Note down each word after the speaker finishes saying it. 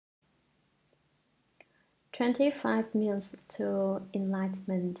25 Means to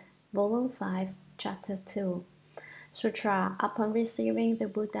Enlightenment, Volume 5, Chapter 2. Sutra. Upon receiving the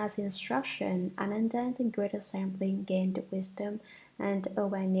Buddha's instruction, Ananda and the Great Assembly gained wisdom and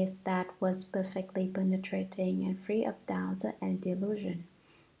awareness that was perfectly penetrating and free of doubt and delusion.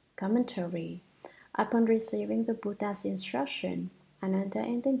 Commentary. Upon receiving the Buddha's instruction, Ananda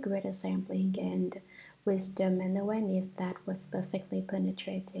and the Great Assembly gained wisdom and awareness that was perfectly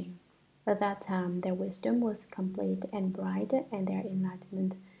penetrating. At that time, their wisdom was complete and bright, and their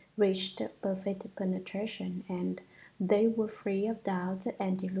enlightenment reached perfect penetration, and they were free of doubt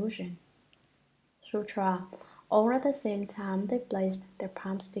and delusion. Sutra. All at the same time, they placed their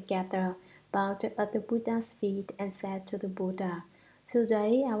palms together, bowed at the Buddha's feet, and said to the Buddha,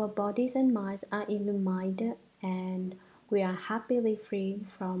 "Today our bodies and minds are illuminated, and we are happily free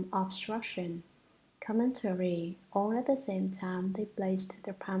from obstruction." Commentary. All at the same time, they placed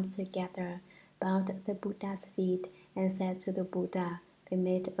their palms together, bowed at the Buddha's feet, and said to the Buddha. They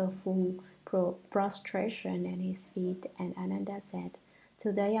made a full prostration at his feet, and Ananda said,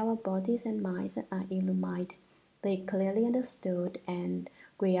 "Today our bodies and minds are illuminated." They clearly understood, and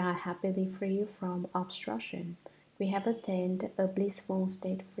we are happily free from obstruction. We have attained a blissful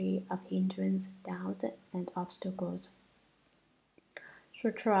state free of hindrance, doubt, and obstacles.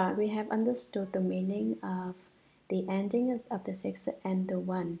 Sutra. We have understood the meaning of the ending of the six and the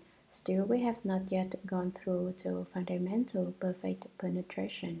one. Still, we have not yet gone through to fundamental perfect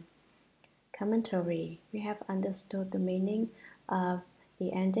penetration. Commentary. We have understood the meaning of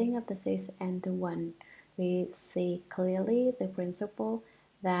the ending of the six and the one. We see clearly the principle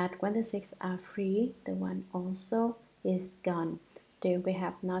that when the six are free, the one also is gone. Still, we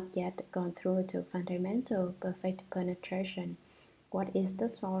have not yet gone through to fundamental perfect penetration. What is the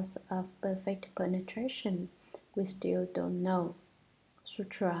source of perfect penetration? We still don't know.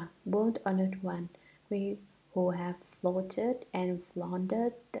 Sutra. Most honored one, we who have floated and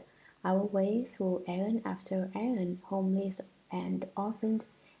floundered our way through aeon after aeon, homeless and orphaned,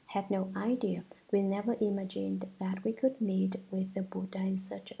 had no idea. We never imagined that we could meet with the Buddha in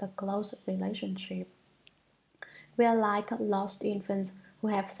such a close relationship. We are like lost infants who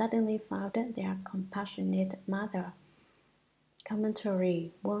have suddenly found their compassionate mother.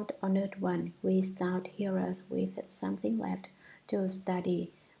 Commentary. Most honored one, we stout hearers with something left to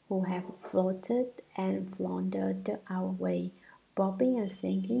study, who have floated and floundered our way, bobbing and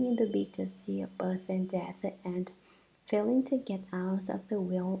sinking in the bitter sea of birth and death, and failing to get out of the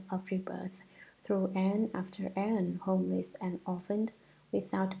wheel of rebirth, through aeon after aeon, homeless and orphaned,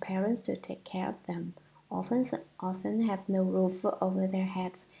 without parents to take care of them. Orphans often have no roof over their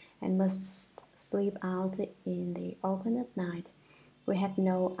heads and must sleep out in the open at night. We had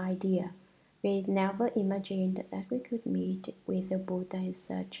no idea. We never imagined that we could meet with the Buddha in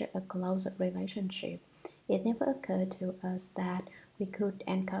such a close relationship. It never occurred to us that we could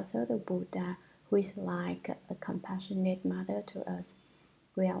encounter the Buddha, who is like a compassionate mother to us.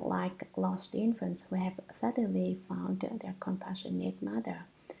 We are like lost infants who have suddenly found their compassionate mother.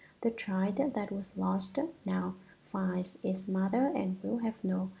 The child that was lost now finds its mother and will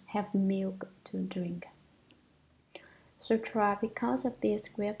have milk to drink. Sutra. Because of this,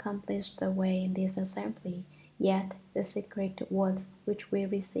 we accomplished the way in this assembly. Yet the secret words which we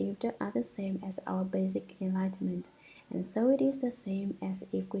received are the same as our basic enlightenment, and so it is the same as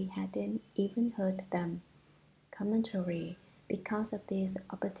if we hadn't even heard them. Commentary. Because of this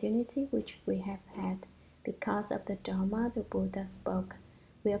opportunity which we have had, because of the Dharma the Buddha spoke,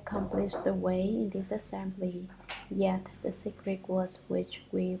 we accomplished the way in this assembly. Yet the secret words which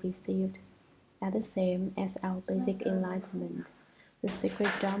we received are the same as our basic enlightenment. The secret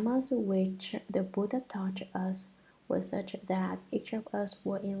dharmas which the Buddha taught us were such that each of us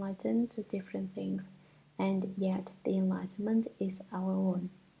were enlightened to different things, and yet the enlightenment is our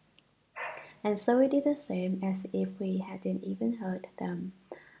own. And so it is the same as if we hadn't even heard them.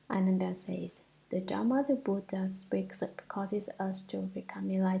 Ananda says, the Dharma the Buddha speaks causes us to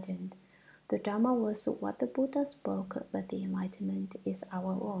become enlightened. The Dharma was what the Buddha spoke, but the enlightenment is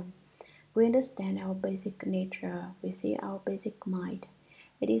our own. We understand our basic nature, we see our basic mind.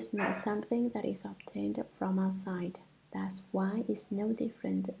 It is not something that is obtained from outside. That's why it's no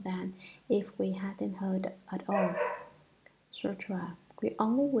different than if we hadn't heard at all. Sutra. We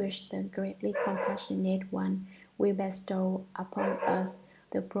only wish the greatly compassionate one will bestow upon us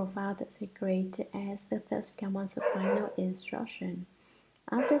the profound secret as the third command's final instruction.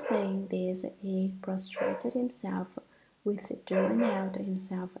 After saying this, he prostrated himself, withdrew and held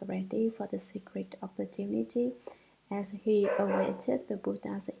himself ready for the secret opportunity as he awaited the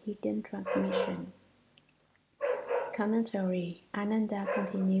Buddha's hidden transmission. Commentary. Ananda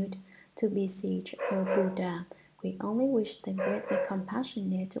continued, to beseech the Buddha. We only wish the greatly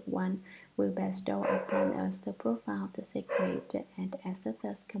compassionate one will bestow upon us the profound secret, and as the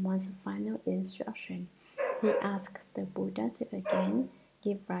thus commands final instruction, he asks the Buddha to again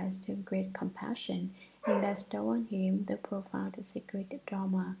give rise to great compassion and bestow on him the profound secret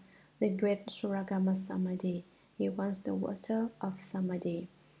Dharma, the great Shurangama Samadhi. He wants the water of Samadhi.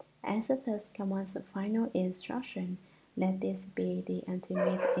 As the thus commands the final instruction, let this be the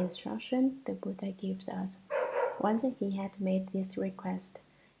ultimate instruction the Buddha gives us. Once he had made this request,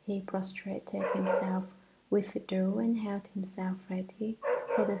 he prostrated himself, withdrew, and held himself ready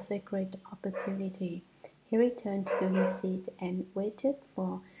for the sacred opportunity. He returned to his seat and waited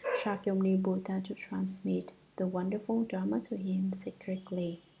for Shakyamuni Buddha to transmit the wonderful Dharma to him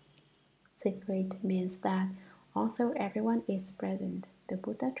secretly. Secret means that although everyone is present, the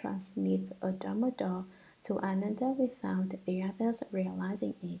Buddha transmits a Dharma door to Ananda without the others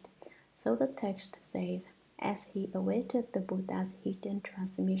realizing it. So the text says, as he awaited the Buddha's hidden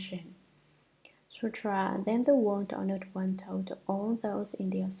transmission. Sutra. Then the world-honored one told all those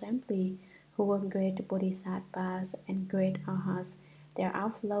in the assembly who were great Bodhisattvas and great Arhats, their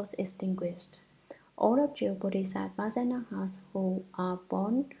outflows extinguished. All of you Bodhisattvas and Arhats who are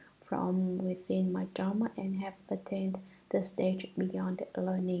born from within my Dharma and have attained the stage beyond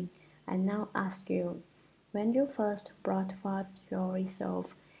learning, I now ask you, when you first brought forth your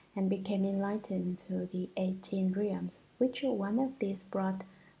resolve and became enlightened to the 18 realms, which one of these brought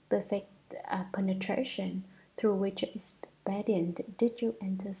perfect penetration, through which expedient did you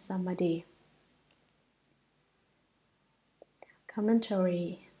enter Samadhi?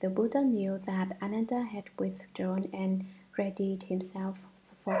 Commentary. The Buddha knew that Ananda had withdrawn and readied himself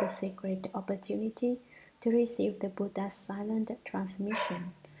for the sacred opportunity to receive the Buddha's silent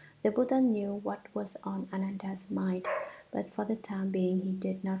transmission. The Buddha knew what was on Ananda's mind, but for the time being he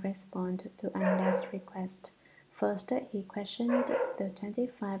did not respond to Ananda's request. First, he questioned the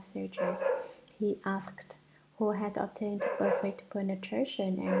 25 sages. He asked who had obtained perfect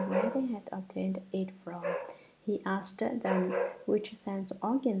penetration and where they had obtained it from. He asked them which sense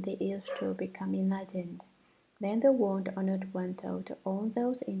organ they used to become enlightened. Then the world-honored one told all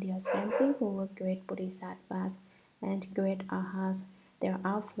those in the assembly who were great Bodhisattvas and great Arhats, their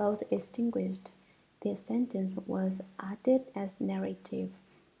outflows extinguished. This sentence was added as narrative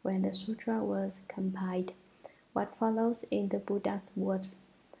when the sutra was compiled. What follows in the Buddha's words,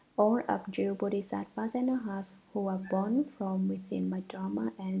 all of you Bodhisattvas and Arhats who are born from within my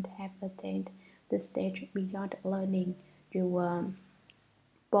Dharma and have attained the stage beyond learning, you were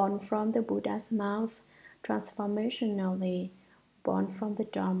born from the Buddha's mouth, transformationally born from the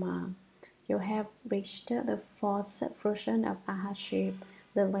Dharma. You have reached the fourth fruition of Arhatship,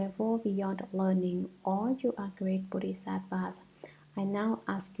 the level beyond learning, or you are great Bodhisattvas. I now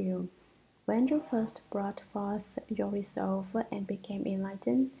ask you, when you first brought forth your resolve and became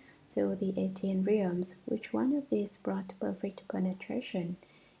enlightened to the 18 realms, which one of these brought perfect penetration?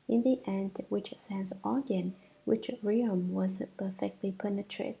 In the end, which sense organ, which realm was perfectly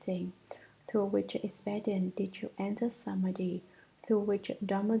penetrating? Through which expedient did you enter Samadhi? Through which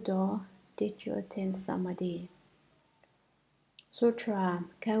Dharma door did you attain Samadhi? Sutra.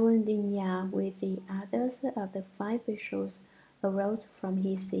 Kaundinya with the others of the 5 Bhikshus arose from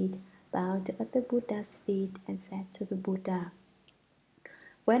his seat, bowed at the Buddha's feet, and said to the Buddha,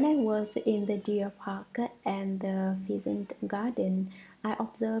 when I was in the deer park and the pheasant garden, I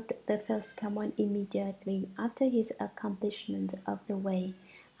observed the first common immediately after his accomplishment of the way.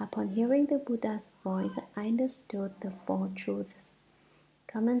 Upon hearing the Buddha's voice, I understood the 4 truths.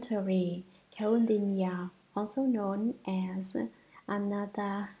 Commentary. Kaundinya, also known as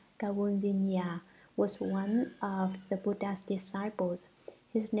Anatta Kaundinya, was one of the Buddha's disciples.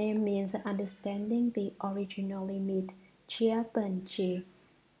 His name means understanding the originally meet Chia Ben Chi.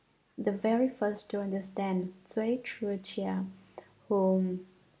 The very first to understand Zui Chu Chia, whom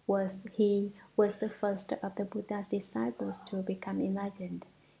was the first of the Buddha's disciples to become enlightened.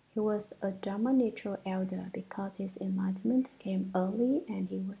 He was a Dharma neutral elder because his enlightenment came early and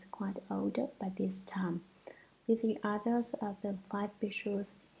he was quite old by this time. With the others of the 5 Bhikshus,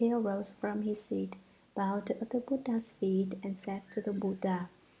 he arose from his seat, bowed at the Buddha's feet, and said to the Buddha,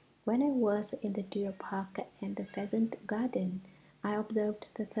 when I was in the deer park and the pheasant garden, I observed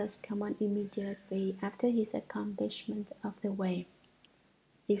the third command immediately after his accomplishment of the way.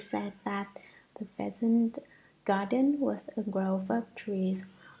 He said that the pheasant garden was a grove of trees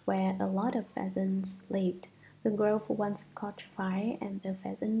where a lot of pheasants lived. The grove once caught fire and the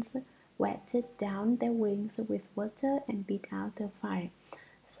pheasants wetted down their wings with water and beat out the fire.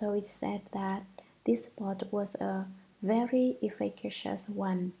 So it said that this spot was a very efficacious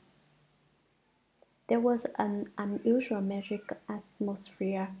one. There was an unusual magic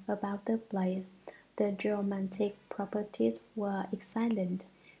atmosphere about the place. The geomantic properties were excellent.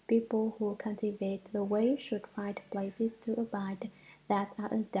 People who cultivate the way should find places to abide that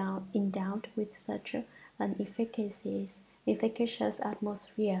are endowed with such an efficacious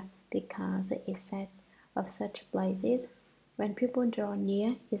atmosphere, because it said of such places, when people draw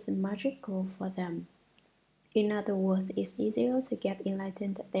near, it's magical for them. In other words, it's easier to get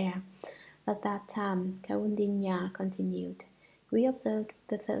enlightened there. At that time, Kaundinya continued, we observed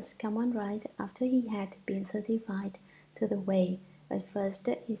the first common rite after he had been certified to the way. At first,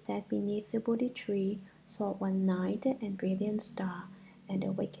 he sat beneath the Bodhi tree, saw one night and brilliant star, and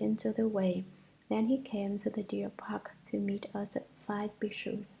awakened to the way. Then he came to the deer park to meet us 5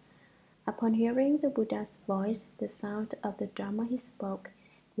 bhikshus. Upon hearing the Buddha's voice, the sound of the Dharma he spoke,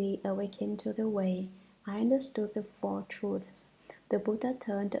 we awakened to the way. I understood the 4 truths. The Buddha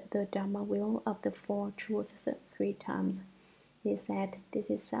turned the Dharma wheel of the 4 truths 3 times. He said, this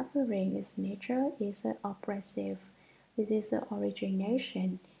is suffering, its nature is oppressive. This is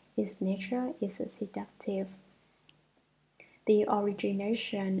origination, its nature is seductive. The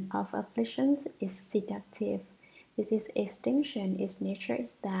origination of afflictions is seductive. This is extinction, its nature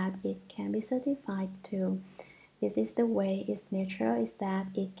is that it can be certified to. This is the way, its nature is that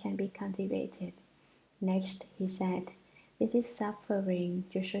it can be cultivated. Next, he said, this is suffering,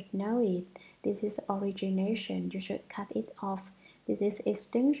 you should know it. This is origination, you should cut it off. This is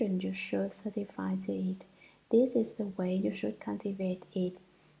extinction, you should certify to it. This is the way, you should cultivate it.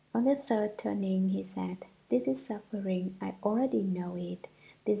 On the third turning, he said, this is suffering, I already know it.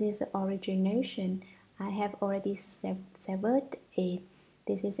 This is origination, I have already severed it.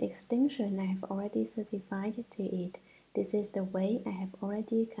 This is extinction, I have already certified to it. This is the way, I have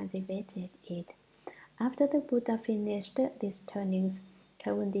already cultivated it. After the Buddha finished these turnings,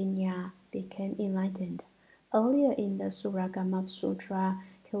 Kaundinya became enlightened. Earlier in the Shurangama Sutra,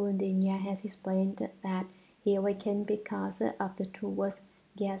 Kaundinya has explained that he awakened because of the two words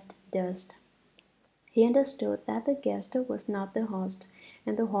guest dust. He understood that the guest was not the host,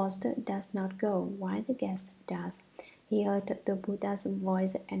 and the host does not go while the guest does. He heard the Buddha's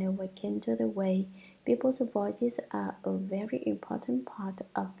voice and awakened to the way. People's voices are a very important part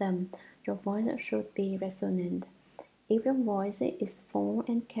of them. Your voice should be resonant. If your voice is full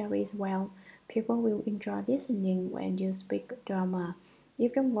and carries well, people will enjoy listening when you speak Dharma.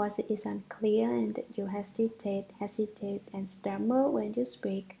 If your voice is unclear and you hesitate, and stammer when you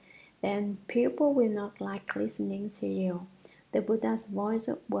speak, then people will not like listening to you. The Buddha's voice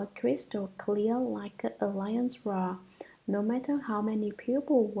was crystal clear like a lion's roar. No matter how many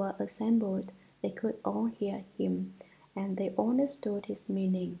people were assembled, they could all hear him, and they understood his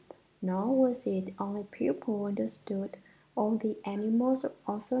meaning. Nor was it only people who understood. All the animals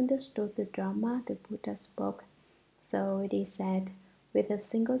also understood the Dharma the Buddha spoke. So it is said, with a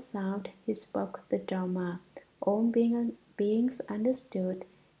single sound he spoke the Dharma. All beings understood,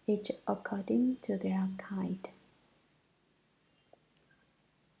 each according to their kind.